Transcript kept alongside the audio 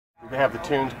They have the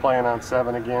tunes playing on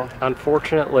 7 again?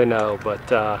 Unfortunately, no, but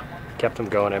kept them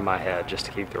going in my head just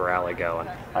to keep the rally going.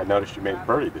 I noticed you made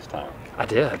birdie this time. I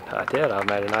did. I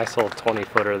made a nice little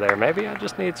 20-footer there. Maybe I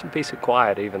just need some peace and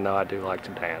quiet, even though I do like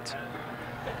to dance.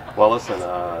 Well, listen,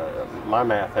 my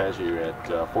math has you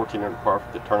at 14 under par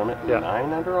for the tournament, and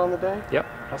 9 under on the day? Yep.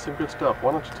 That's some good stuff.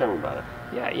 Why don't you tell me about it?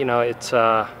 Yeah, you know, it's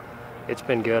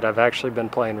been good. I've actually been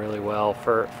playing really well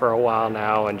for a while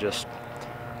now, and just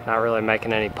not really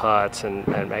making any putts and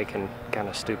making kind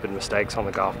of stupid mistakes on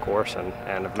the golf course, and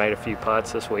I've made a few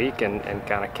putts this week and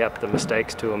kind of kept the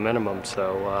mistakes to a minimum.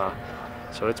 So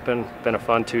so it's been a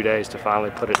fun 2 days to finally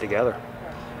put it together.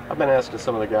 I've been asking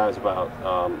some of the guys about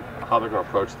how they're going to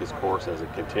approach this course as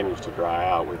it continues to dry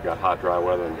out. We've got hot, dry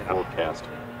weather in the forecast.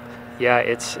 Yeah,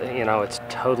 it's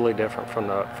totally different from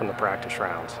the practice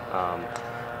rounds.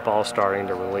 Ball's starting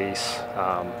to release.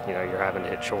 You're having to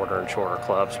hit shorter and shorter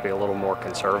clubs, be a little more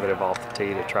conservative off the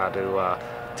tee to try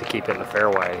to keep it in the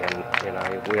fairway.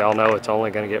 And we all know it's only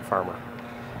going to get firmer.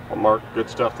 Well, Mark, good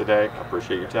stuff today. I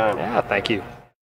appreciate your time. Yeah, thank you.